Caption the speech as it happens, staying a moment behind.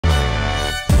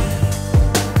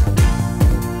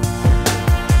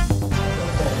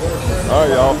All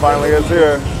right, y'all, finally it's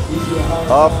here.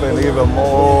 Huff and even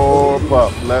more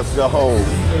puff. Let's go.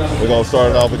 We're gonna start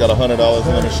it off. We got $100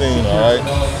 in the machine, all right?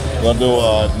 We're gonna do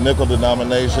a nickel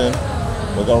denomination.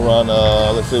 We're gonna run,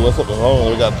 let's see, what's up?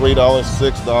 Oh, we got $3,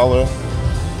 $6.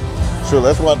 Sure,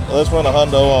 let's run a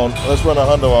hundo on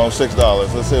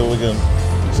 $6. Let's see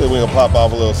if we can pop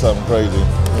off a little something crazy.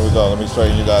 Here we go. Let me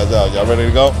straighten you guys out. Y'all ready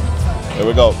to go? Here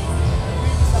we go.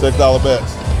 $6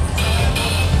 bets.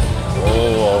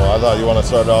 Oh, I thought you want to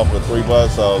start off with 3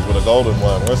 buzz saws with a golden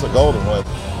one. Where's the golden one?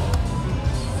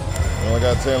 We only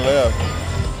got 10 left.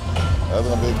 That's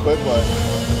gonna be a quick one.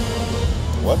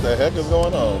 What the heck is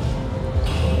going on?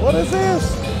 What is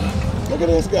this? Look at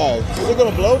this guy. Is it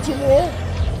gonna blow 2 more?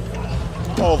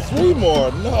 Oh, 3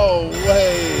 more. No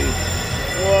way.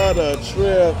 What a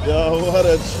trip, yo. What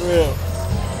a trip.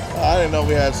 I didn't know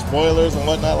we had spoilers and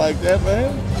whatnot like that,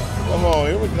 man. Come on,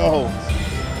 here we go.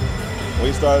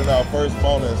 We started our first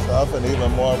bonus, Huff and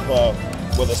even more puff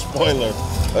with a spoiler,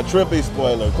 a trippy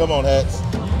spoiler. Come on, hats.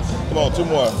 Come on, 2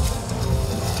 more.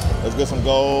 Let's get some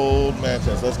gold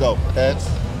mansions. Let's go. Hats.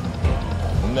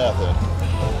 Nothing.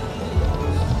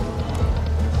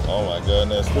 Oh my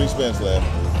goodness, 3 spins left.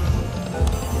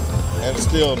 And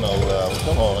still no love.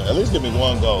 Come on, at least give me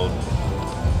 1 gold.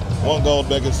 1 gold,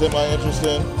 make it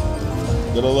semi-interesting.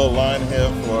 Get a little line here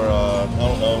for, I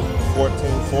don't know,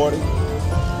 1440.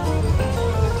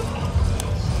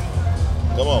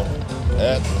 Come on,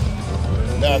 that's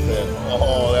nothing.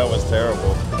 Oh, that was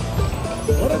terrible.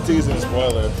 What a teasing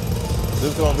spoiler. This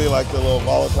is gonna be like the little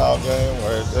volatile game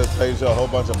where it just pays you a whole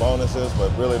bunch of bonuses,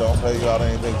 but really don't pay you out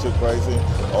anything too crazy,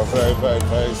 or very, very,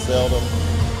 very seldom.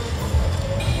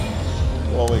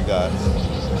 What we got?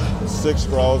 6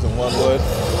 straws and 1 wood.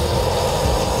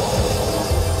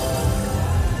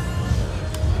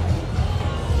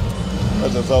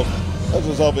 Let's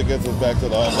just hope it gets us back to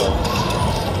the hundo.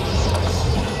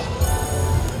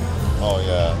 Oh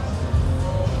yeah,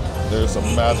 there's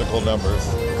some magical numbers.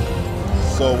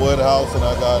 So wood house, and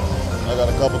I got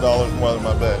a couple dollars more than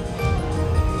my bet.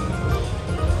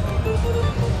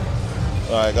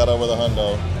 All right, got over the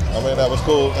hundo. I mean, that was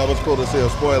cool. That was cool to see a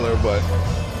spoiler, but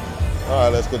all right,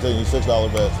 let's continue.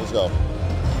 $6 bets. Let's go.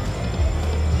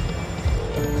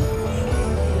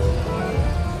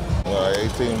 All right,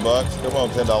 18 bucks. Come on,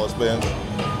 $10 spins.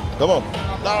 Come on.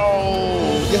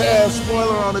 No! Yeah,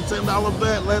 spoiler on the $10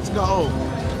 bet. Let's go.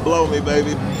 Blow me,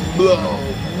 baby. Blow.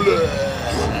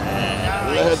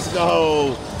 Let's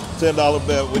go. $10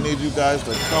 bet. We need you guys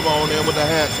to come on in with the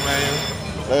hats, man.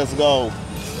 Let's go.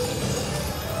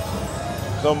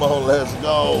 Come on, let's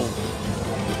go.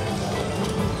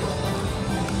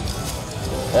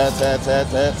 Hats.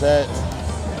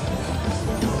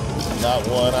 Not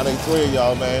one. I need 3 of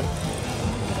y'all, man.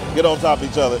 Get on top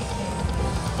of each other.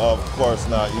 Of course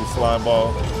not, you slime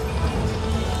ball.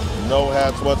 No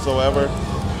hats whatsoever.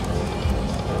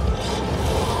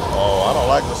 Oh, I don't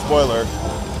like the spoiler.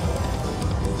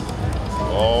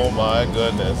 Oh my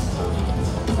goodness.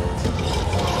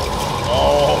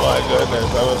 Oh my goodness,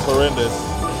 that was horrendous.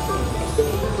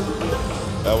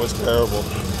 That was terrible.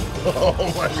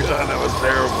 Oh my God, that was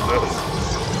terrible.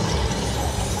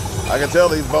 I can tell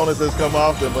these bonuses come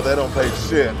often, but they don't pay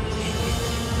shit.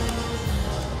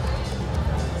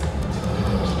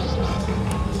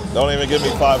 Don't even give me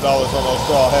 $5 on those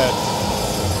straw hats.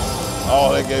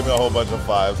 Oh, they gave me a whole bunch of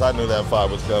 5s. I knew that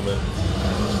 5 was coming.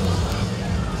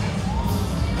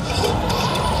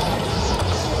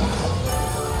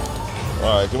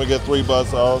 All right, can we get 3 buzz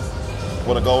saws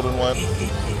with a golden one?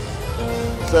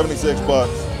 76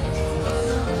 bucks.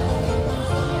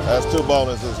 That's 2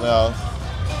 bonuses now.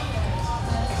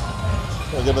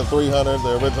 We'll get the 300,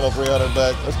 the original 300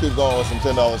 back. Let's keep going with some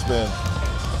 $10 spins.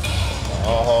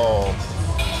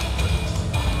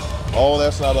 Oh,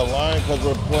 that's not a line because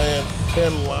we're playing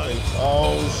 10 lines.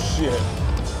 Oh, shit.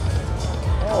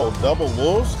 Oh, double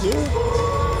wolves too?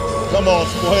 Come on,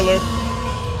 spoiler.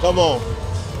 Come on.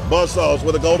 Buzzsaws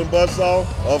with a golden buzzsaw?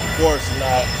 Of course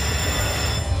not.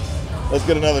 Let's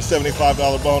get another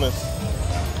 $75 bonus.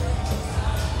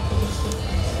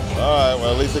 All right,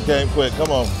 well, at least it came quick.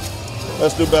 Come on.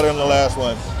 Let's do better than the last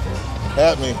one.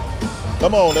 At me.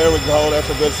 Come on, there we go. That's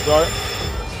a good start.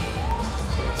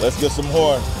 Let's get some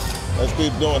more. Let's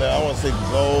keep doing it. I want to see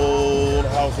gold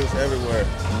houses everywhere.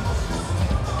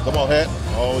 Come on, hat.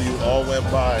 Oh, you all went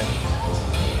by.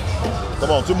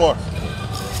 Come on, 2 more.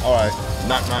 All right.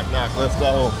 Knock. Let's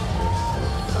go.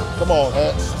 Come on,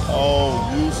 hats.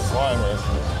 Oh, you slimer.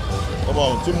 Come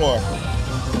on, 2 more.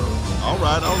 All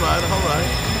right.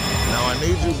 Now I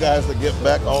need you guys to get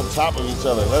back on top of each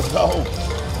other. Let's go.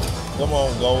 Come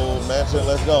on, gold mansion.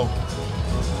 Let's go.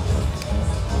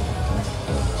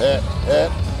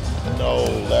 Hat. No,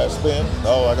 last spin.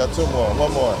 No, I got two more.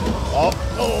 One more. Oh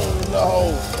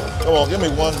no. Come on, give me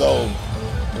one gold.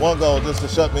 One gold just to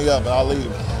shut me up and I'll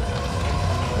leave.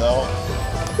 No.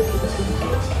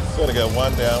 Gonna get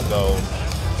one down gold.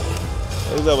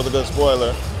 At least that was a good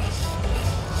spoiler.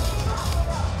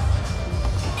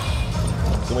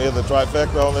 Can we hit the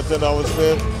trifecta on the $10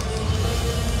 spin?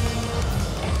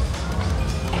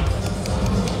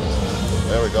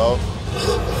 There we go.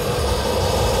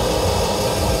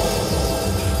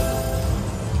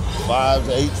 Fives,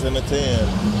 eights, and a 10.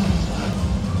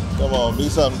 Come on, be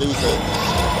something decent.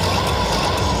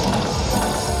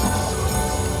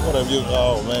 What have you?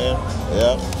 Oh man,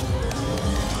 yep.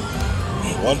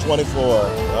 124.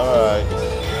 All right.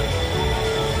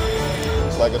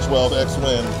 It's like a 12x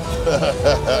win.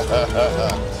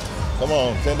 Come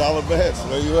on, $10 bets.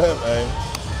 Where you at, man?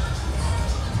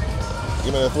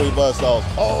 Give me the 3 bus sauce.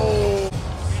 Oh!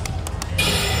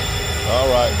 All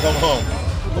right, come on.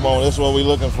 Come on, this is what we're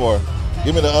looking for.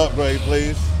 Give me the upgrade,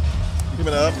 please. Give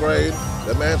me the upgrade,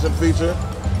 the mansion feature,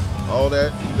 all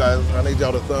that. You guys, I need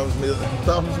y'all to thumbs me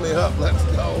up. Let's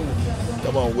go.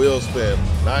 Come on, wheel spin,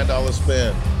 $9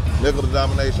 spin, nickel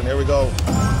denomination. Here we go.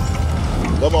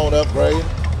 Come on, upgrade.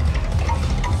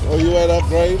 Where you at,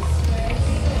 upgrade?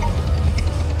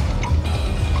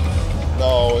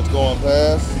 No, it's going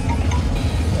past.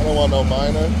 I don't want no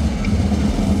minor.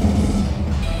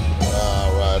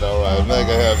 All right,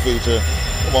 mega hat feature.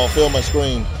 Come on, fill my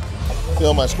screen.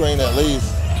 Fill my screen at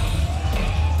least.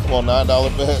 Come on,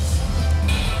 $9 bets.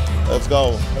 Let's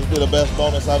go. Let's be the best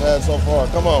bonus I've had so far.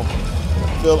 Come on.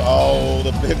 Oh,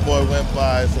 the big boy went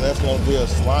by, so that's gonna be a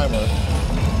Slimer.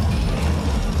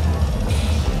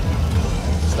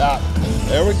 Stop.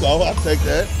 There we go, I'll take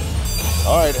that.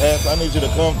 All right, Hats, I need you to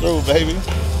come through, baby.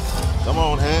 Come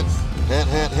on, Hats.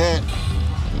 Hat.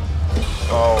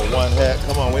 Oh, one hat.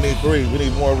 Come on, we need 3. We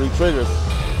need more re-triggers.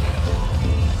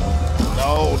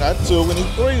 No, not 2. We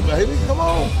need 3, baby. Come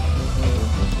on.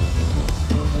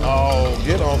 Oh,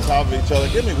 get on top of each other.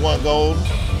 Give me 1 gold.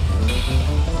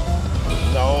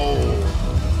 No.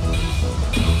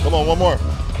 Come on, 1 more.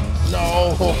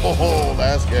 No.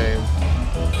 Last game.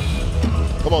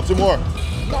 Come on, 2 more.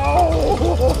 No.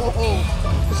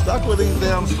 Stuck with these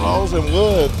damn straws and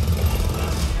wood.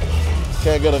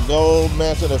 Can't get a gold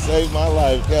mansion to save my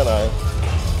life, can I?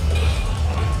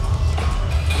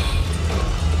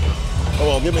 Come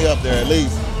on, get me up there at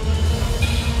least.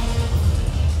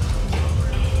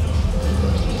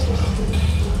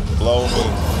 Blow me.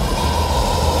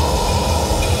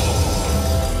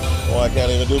 Oh, I can't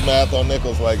even do math on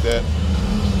nickels like that.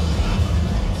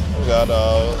 We got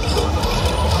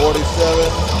 47.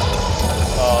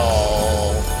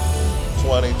 Oh,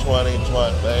 20.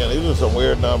 Man, these are some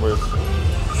weird numbers.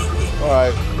 All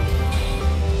right,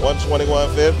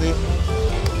 121.50.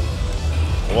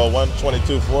 Well,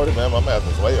 122.40. Man, my math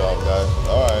is way off, guys.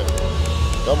 All right,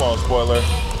 come on, spoiler.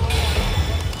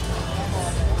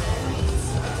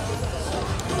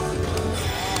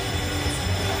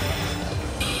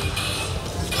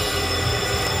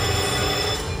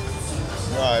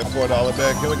 All right, $4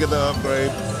 bet. Can we get the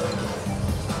upgrade?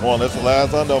 Come on, that's the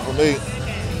last undo for me.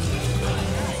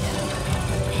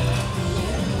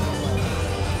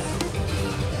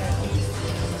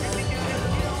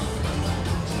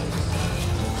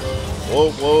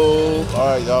 Whoa. All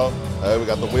right, y'all. Hey, we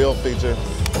got the wheel feature.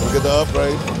 Can we get the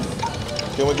upgrade?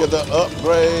 Can we get the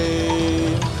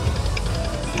upgrade?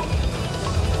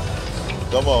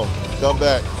 Come on, come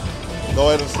back. Go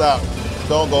ahead and stop.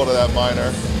 Don't go to that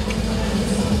minor.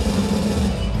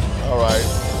 All right,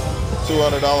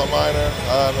 $200 minor.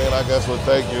 I mean, I guess we'll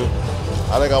take you.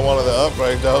 I think I wanted the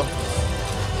upgrade though.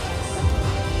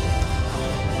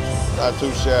 Not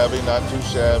too shabby.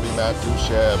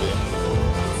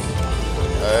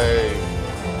 Hey,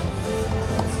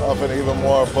 Puff and even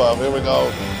more puff. Here we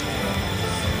go.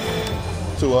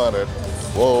 200.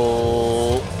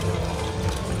 Whoa.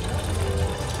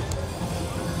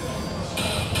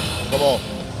 Come on.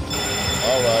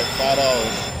 All right,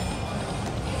 $5.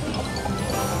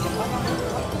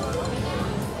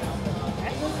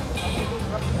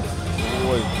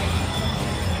 Wait.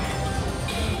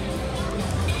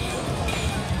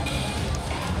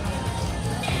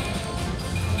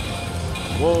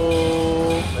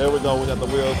 Whoa, there we go. We got the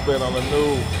wheel spin on the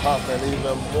new Huff and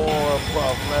even more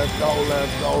puff. Let's go.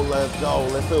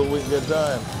 Let's see what we can get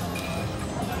done.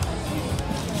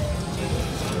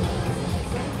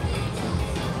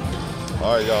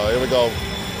 All right, y'all, here we go.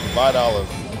 $5.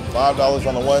 $5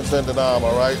 on the 1 cent denom,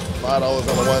 all right? $5 on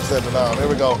the 1 cent denom. Here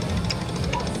we go.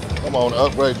 Come on,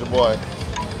 upgrade your boy.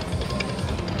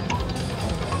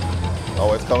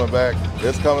 Oh, it's coming back.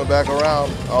 It's coming back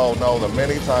around. Oh no, the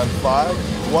mini times 5.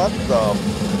 What the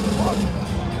fuck?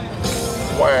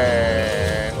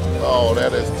 Whang. Oh,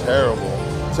 that is terrible.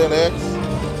 10x.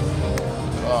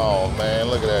 Oh man,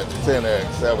 look at that.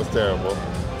 10x. That was terrible.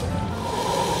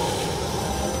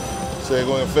 So we're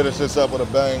going to finish this up with a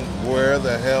bang. Where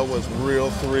the hell was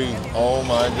reel 3? Oh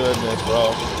my goodness,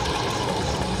 bro.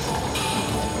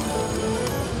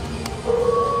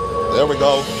 There we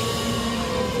go.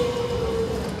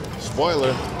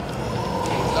 Spoiler.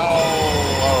 Oh,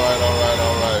 all right.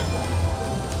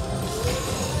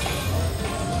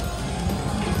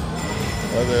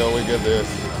 How the hell we get this?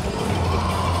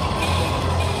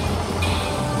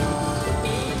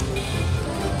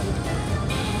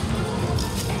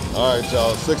 All right,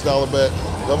 y'all, $6 bet.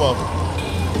 Come on.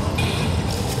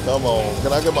 Come on.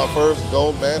 Can I get my first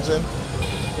gold mansion?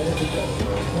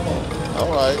 All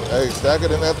right. Hey, stack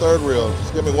it in that third reel.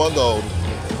 Just give me 1 gold.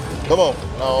 Come on.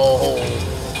 Oh,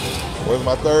 where's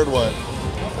my third one?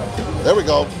 There we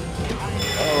go.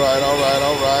 All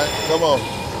right. Come on.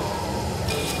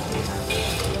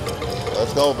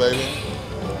 Let's go, baby.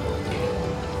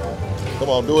 Come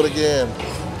on, do it again.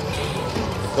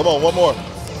 Come on, 1 more.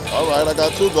 All right, I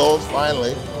got 2 golds,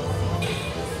 finally.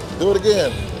 Do it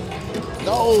again.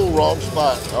 No, wrong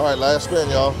spot. All right, last spin,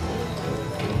 y'all.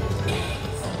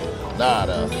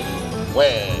 Nada.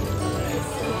 Whang.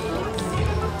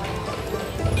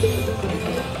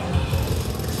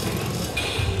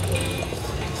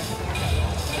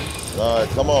 All right,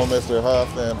 come on, Mr.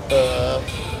 Huff, and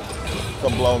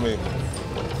come blow me.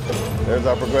 There's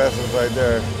our progressives right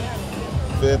there.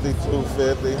 50,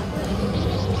 250.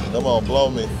 Come on, blow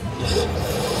me. We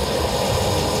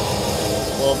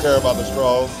don't care about the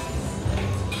straws.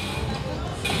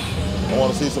 I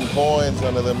want to see some coins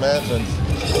under the mansions.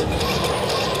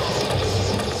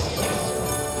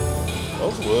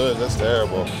 Those wood, that's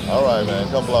terrible. All right, man,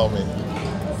 come blow me.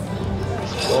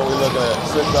 What are we looking at?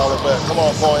 $6 bet. Come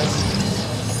on, coins.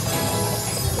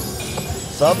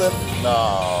 Something? No.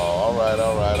 All right.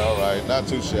 Not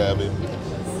too shabby.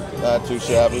 Not too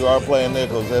shabby. We are playing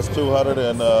nickels. That's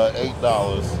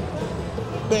 $208.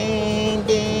 Bing,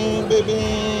 bing, bing,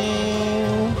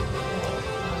 bing.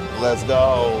 Let's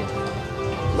go.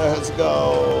 Let's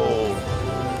go.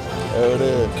 There it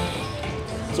is.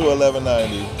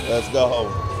 $211.90. Let's go.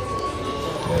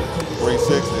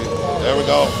 360. There we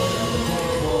go.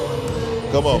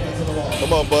 Come on.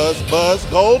 Come on, Buzz. Buzz,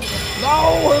 gold?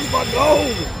 No, where's my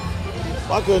gold?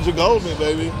 Why couldn't you gold me,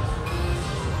 baby?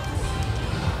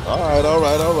 All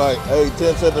right. Hey,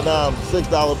 10 cents a dime, $6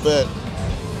 bet.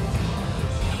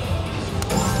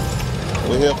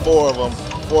 We hit 4 of them,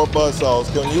 4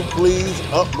 buzzsaws. Can you please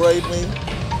upgrade me?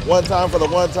 1 time for the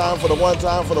 1 time for the 1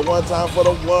 time for the 1 time for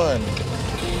the 1.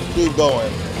 Keep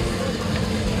going.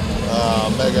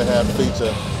 Mega hat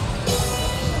feature.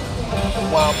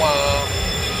 Wah, wah.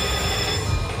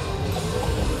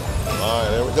 All right,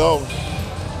 there we go.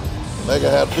 Mega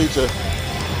hat feature.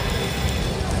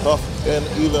 Puff and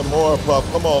even more puff.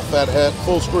 Come on, fat hat.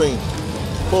 Full screen.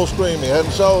 Full screen. He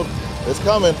hadn't showed. It's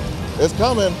coming. It's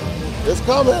coming. It's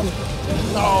coming.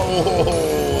 No.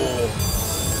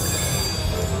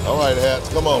 All right, hats.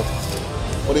 Come on.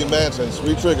 What are mansions?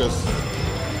 3 triggers.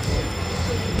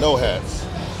 No hats.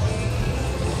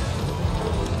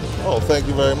 Oh, thank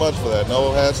you very much for that.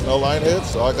 No hats, no line hits.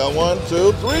 So I got 1,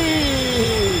 2,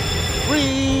 3.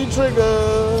 3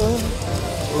 triggers.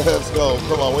 Let's go.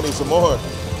 Come on, we need some more.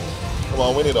 Come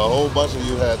on, we need a whole bunch of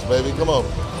you hats, baby. Come on.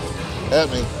 At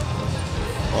me.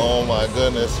 Oh my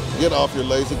goodness. Get off your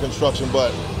lazy construction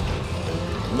butt.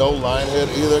 No line hit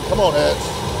either. Come on, hats.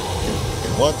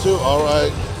 1, 2. All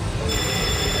right.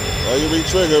 Well, you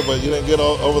re-triggered, but you didn't get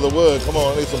over the wood. Come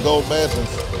on, I need some gold mansions.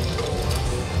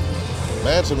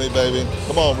 Mansion me, baby.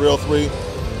 Come on, reel 3.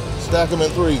 Stack them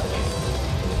in 3.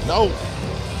 No.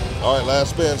 All right,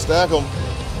 last spin. Stack them.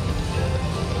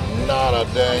 Not a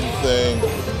dang thing.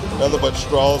 Nothing but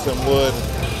straws and wood.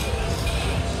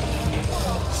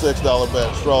 $6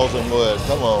 bet. Straws and wood.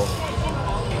 Come on.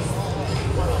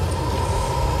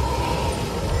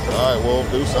 All right, we'll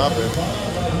do something.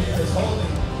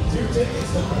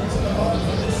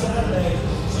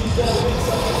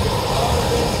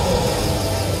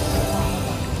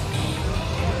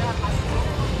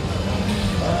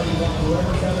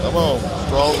 Come on,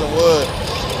 straws and wood.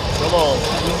 Come on.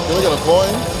 Can we get a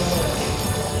coin?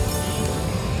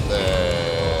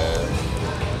 There.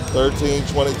 13,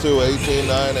 22, 18,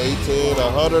 9, 18,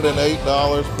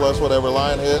 $108 plus whatever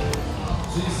line hit.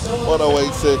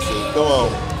 108.60. Come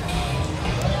on.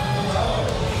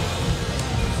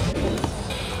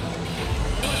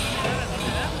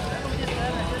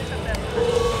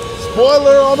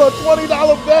 spoiler on a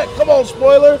 $20 bet. Come on,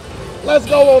 spoiler. Let's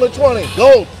go on the 20.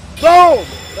 Gold. Gold.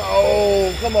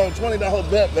 No, come on, $20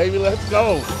 bet, baby. Let's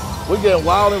go. We're getting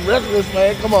wild and reckless,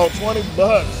 man. Come on, 20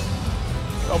 bucks.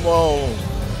 Come on.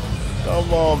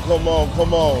 Come on, come on,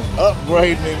 come on.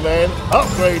 Upgrade me, man.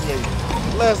 Upgrade me.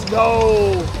 Let's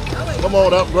go. Come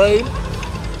on, upgrade.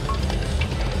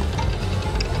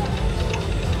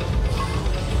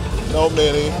 No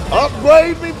mini.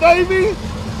 Upgrade me, baby.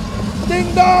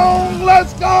 Ding dong.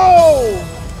 Let's go.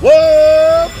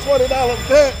 What? $20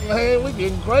 bet, man. We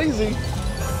getting crazy.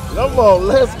 Come on,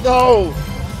 let's go.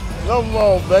 Come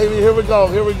on, baby. Here we go.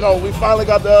 Here we go. We finally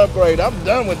got the upgrade. I'm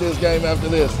done with this game after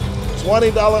this.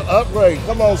 $20 upgrade.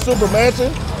 Come on, Super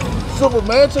Mansion. Super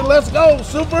Mansion. Let's go,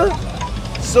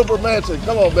 Super Mansion.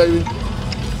 Come on, baby.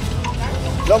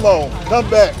 Come on. Come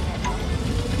back.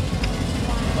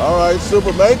 All right,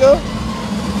 Super Mega.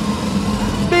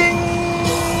 Ding.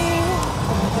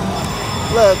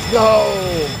 Let's go.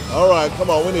 All right, come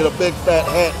on. We need a big fat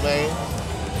hat, man.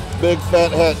 Big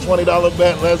fat hat. $20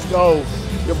 bet. Let's go.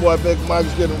 Your boy Big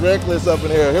Mike's getting reckless up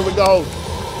in here. Here we go.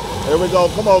 Here we go.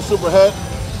 Come on, Super Hat.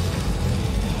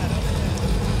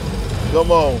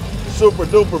 Come on. Super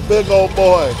duper big old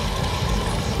boy.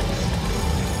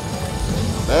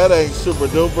 That ain't super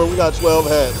duper. We got 12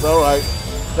 hats. All right.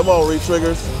 Come on,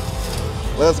 re-triggers.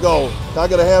 Let's go. Can I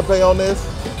get a hand pay on this?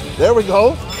 There we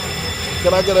go.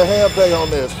 Can I get a hand pay on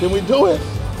this? Can we do it?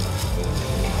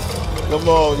 Come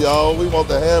on, y'all. We want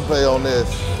the hand pay on this.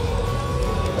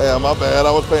 Damn, my bad.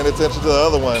 I was paying attention to the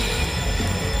other one.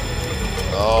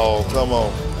 Oh, come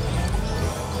on.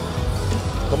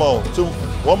 Come on.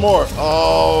 One more.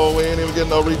 Oh, we ain't even getting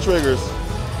no re-triggers.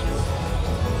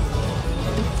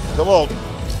 Come on.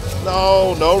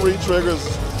 No, no re-triggers.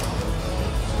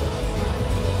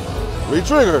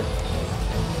 Re-trigger.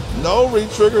 No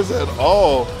re-triggers at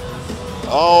all.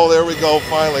 Oh, there we go,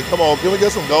 finally. Come on, can we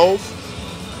get some golds?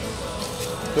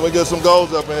 Can we get some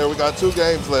golds up in here? We got 2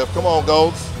 games left. Come on,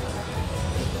 golds.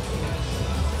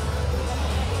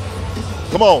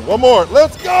 Come on, one more.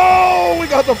 Let's go! We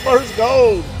got the first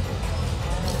gold.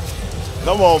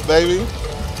 Come on, baby.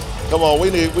 Come on, we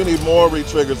need more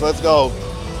re-triggers. Let's go.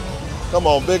 Come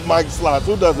on, Big Mike slots.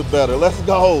 Who does it better? Let's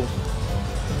go.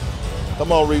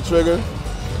 Come on, re-trigger.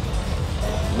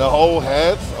 The whole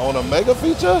hats on a mega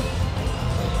feature?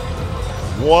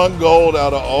 1 gold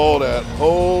out of all that.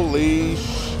 Holy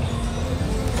sh.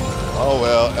 Oh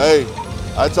well, hey,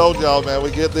 I told y'all, man,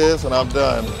 we get this and I'm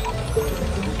done.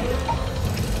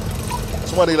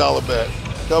 $20 bet.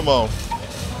 Come on.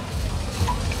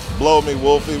 Blow me,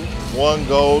 Wolfie. 1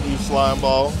 gold, you slime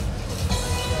ball.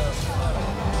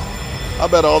 I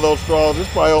bet all those straws,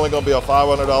 it's probably only gonna be a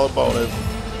 $500 bonus.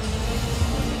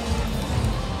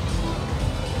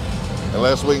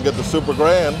 Unless we can get the super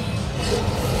grand.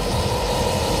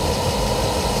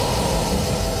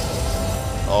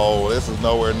 Oh, this is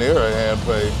nowhere near a hand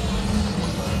pay.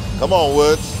 Come on,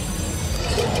 Woods.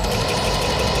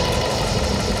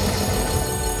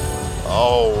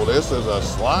 Oh, this is a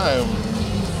slime.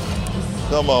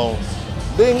 Come on.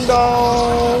 Ding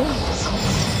dong.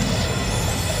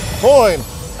 Coin.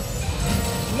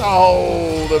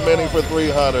 No, the mini for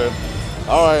 300.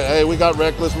 All right, hey, we got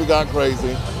reckless, we got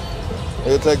crazy.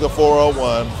 It'll take the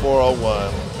 401,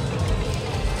 401.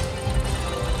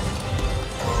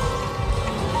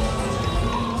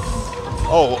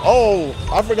 Oh,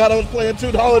 I forgot I was playing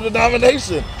 $2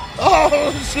 denomination.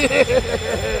 Oh,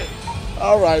 shit.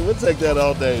 All right, we'll take that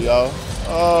all day, y'all.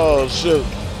 Oh, shoot.